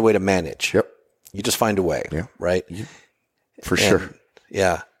you find a way to manage. Yep. You just find a way, right? For sure.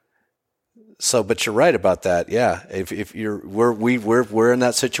 Yeah. So, but you're right about that. Yeah. If we're in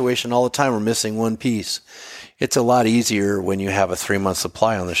that situation all the time. We're missing one piece. It's a lot easier when you have a 3-month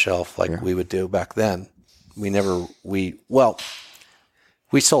supply on the shelf like we would do back then. We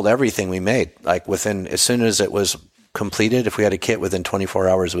sold everything we made. Like as soon as it was completed, if we had a kit within 24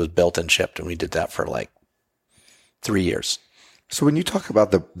 hours, it was built and shipped. And we did that for like 3 years. So when you talk about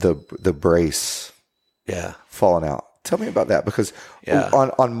the brace falling out, tell me about that because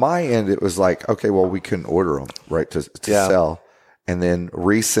on my end, it was like, okay, well, we couldn't order them, right, to sell. And then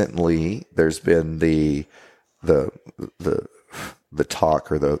recently there's been the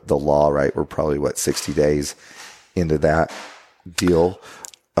talk or the law, right? We're probably 60 days into that deal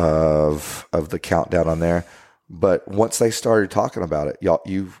of the countdown on there. But once they started talking about it,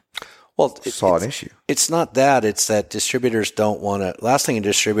 you saw an issue. It's not that. It's that distributors don't want to. Last thing a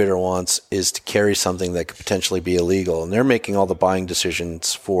distributor wants is to carry something that could potentially be illegal. And they're making all the buying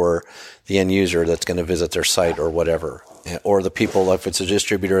decisions for the end user that's going to visit their site or whatever. Or the people, if it's a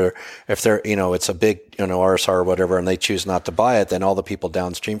distributor, if they're, it's a big, RSR or whatever, and they choose not to buy it, then all the people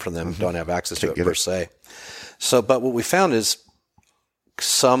downstream from them don't have access to it per se. So, but what we found is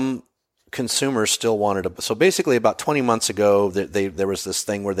some consumers still wanted to. So basically about 20 months ago, there was this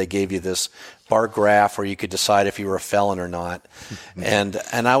thing where they gave you this bar graph where you could decide if you were a felon or not. And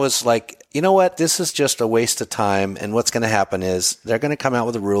I was like, you know what? This is just a waste of time. And what's going to happen is they're going to come out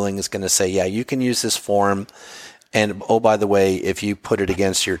with a ruling that's going to say, yeah, you can use this form. And, oh, by the way, if you put it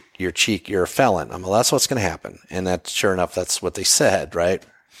against your cheek, you're a felon. Well, that's what's going to happen. And that, sure enough, that's what they said, right?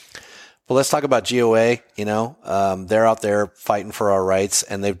 Well, let's talk about GOA. They're out there fighting for our rights,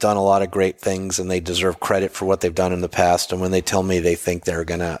 and they've done a lot of great things, and they deserve credit for what they've done in the past. And when they tell me they think they're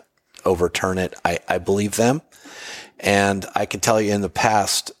going to overturn it, I believe them. And I can tell you in the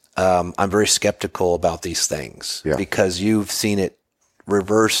past, I'm very skeptical about these things because you've seen it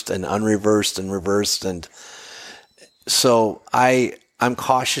reversed and unreversed and reversed. And so I'm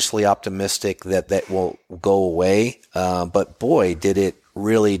cautiously optimistic that will go away. But boy, did it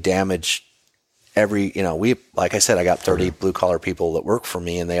really damage like I said, I got 30 blue collar people that work for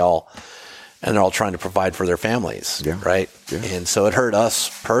me, and they're all trying to provide for their families. Right. Yeah. And so it hurt us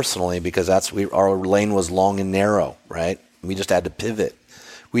personally because our lane was long and narrow, right? We just had to pivot.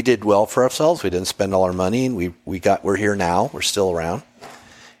 We did well for ourselves. We didn't spend all our money, and we're here now. We're still around.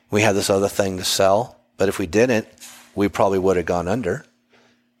 We had this other thing to sell, but if we didn't, we probably would have gone under.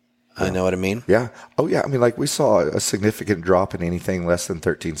 I know what I mean? Yeah. Oh, yeah. I mean, like we saw a significant drop in anything less than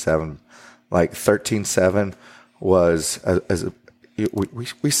 13.7. Like 13.7 was,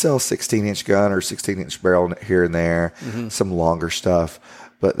 we sell 16-inch gun or 16-inch barrel here and there, some longer stuff.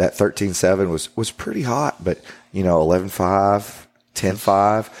 But that 13.7 was pretty hot. But, 11.5,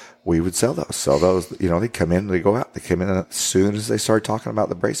 10.5, we would sell those. They come in, they go out. They come in, and as soon as they started talking about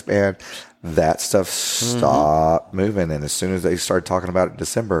the brace band, that stuff stopped moving. And as soon as they started talking about it in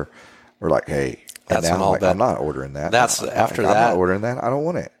December, we're like, hey, I'm not ordering that. I'm not ordering that. I don't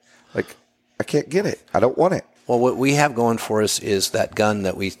want it. Like, I can't get it. I don't want it. Well, what we have going for us is that gun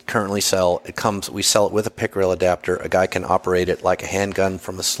that we currently sell. We sell it with a pick rail adapter. A guy can operate it like a handgun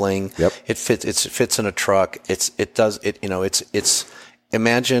from a sling. Yep. It fits in a truck.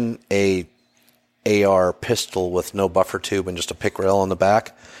 Imagine a AR pistol with no buffer tube and just a pick rail on the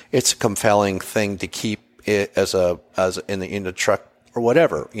back. It's a compelling thing to keep it as in the truck or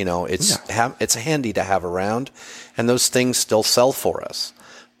whatever. It's handy to have around, and those things still sell for us.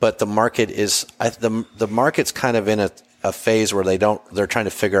 But the market is the market's kind of in a phase where they're trying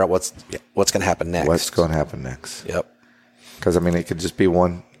to figure out what's going to happen next. What's going to happen next? Yep. Because it could just be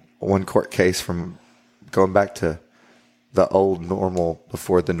one court case from going back to the old normal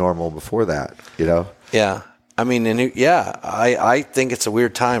before the normal before that. Yeah. I think it's a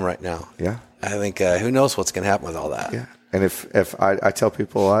weird time right now. Yeah. I think who knows what's going to happen with all that. Yeah. And if I tell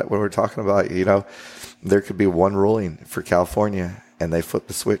people when we're talking about, there could be one ruling for California and they flip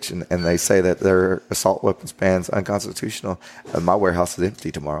the switch and they say that their assault weapons ban's unconstitutional, and my warehouse is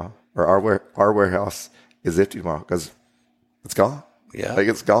empty tomorrow, or our warehouse is empty tomorrow because it's gone. Yeah. Like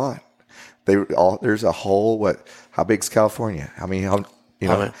it's gone. There's a whole, how big's California? How many gun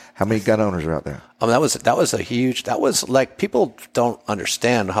owners are out there? That was like, people don't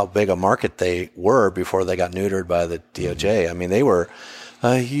understand how big a market they were before they got neutered by the DOJ. They were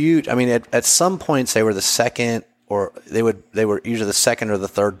a huge, at some points they were the second, or they were usually the second or the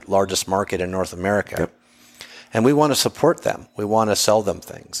third largest market in North America. Yep. And we want to support them. We want to sell them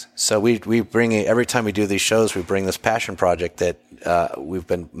things. So we bring every time we do these shows, we bring this passion project that we've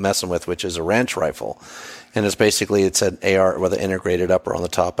been messing with, which is a ranch rifle. And it's an AR with an integrated upper on the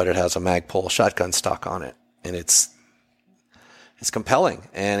top, but it has a Magpul shotgun stock on it. And it's compelling.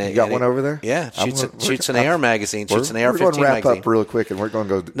 And you got one over there? Yeah. Shoots an AR magazine, shoots an AR-15 magazine. We're going to wrap up real quick, and we're going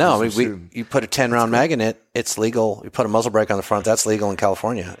to go. No, you put a 10-round mag in it, it's legal. You put a muzzle brake on the front, that's legal in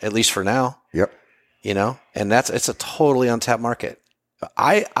California, at least for now. Yep. And it's a totally untapped market.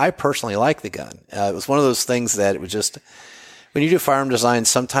 I personally like the gun. It was one of those things that it was just, when you do firearm design,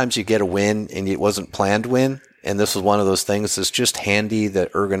 sometimes you get a win and it wasn't planned win. And this was one of those things that's just handy, the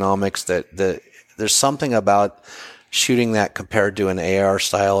ergonomics, there's something about shooting that compared to an AR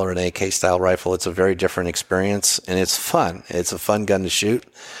style or an AK style rifle. It's a very different experience, and it's fun. It's a fun gun to shoot.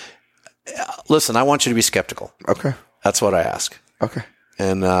 Listen, I want you to be skeptical. Okay. That's what I ask. Okay.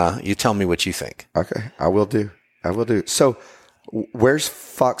 And you tell me what you think. Okay. I will do. So where's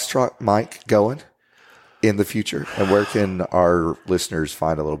Foxtrot Mike going? in the future? And where can our listeners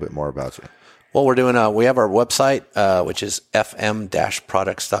find a little bit more about you? Well, we have our website, which is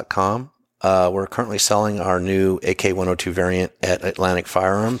fm-products.com. We're currently selling our new AK-102 variant at Atlantic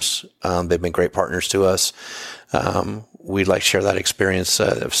Firearms. They've been great partners to us. We'd like to share that experience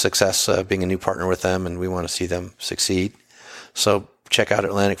of success being a new partner with them, and we want to see them succeed. So check out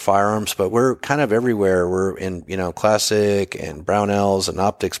Atlantic Firearms, but we're kind of everywhere. We're in, Classic and Brownells and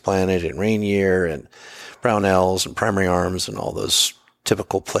Optics Planet and Rainier and Brownells and Primary Arms and all those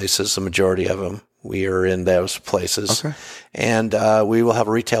typical places, the majority of them. We are in those places. Okay. And we will have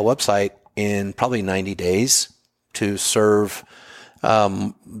a retail website in probably 90 days to serve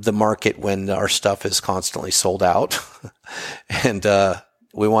the market when our stuff is constantly sold out. And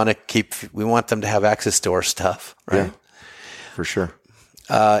we want them to have access to our stuff, right? Yeah, for sure.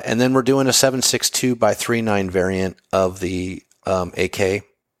 And then we're doing a 7.62 by 3.9 variant of the AK.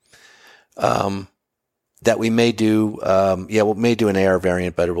 That we may do, we may do an AR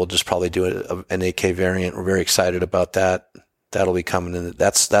variant, but we'll just probably do an AK variant. We're very excited about that. That'll be coming in.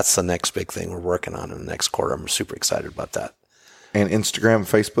 That's the next big thing we're working on in the next quarter. I'm super excited about that. And Instagram,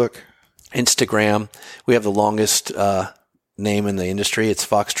 Facebook? Instagram, we have the longest name in the industry. It's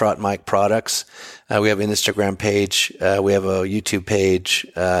Foxtrot Mike Products. We have an Instagram page. We have a YouTube page.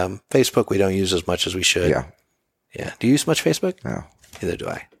 Facebook, we don't use as much as we should. Yeah. Do you use much Facebook? No. Neither do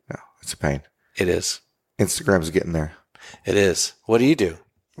I. No, it's a pain. It is. Instagram's getting there. It is. What do you do?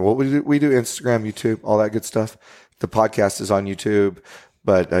 Well, we do Instagram, YouTube, all that good stuff. The podcast is on YouTube,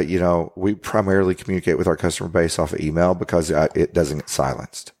 but we primarily communicate with our customer base off of email because it doesn't get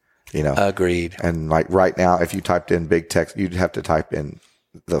silenced. Agreed. And like right now, if you typed in big text, you'd have to type in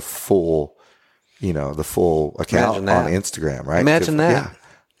the full account on Instagram, right? Imagine that.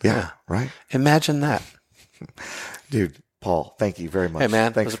 Yeah. Right. Imagine that. Dude, Paul, thank you very much. Hey,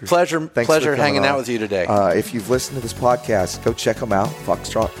 man. It was a pleasure hanging out with you today. If you've listened to this podcast, go check them out.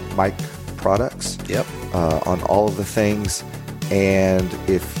 Foxtrot Mike Products. Yep. On all of the things. And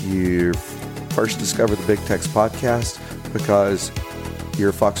if you first discover the Big Tex podcast because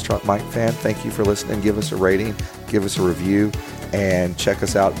you're a Foxtrot Mike fan, thank you for listening. Give us a rating, give us a review, and check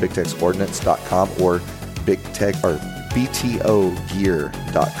us out at BigTexOrdnance.com or BTOgear.com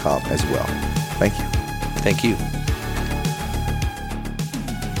as well. Thank you. Thank you.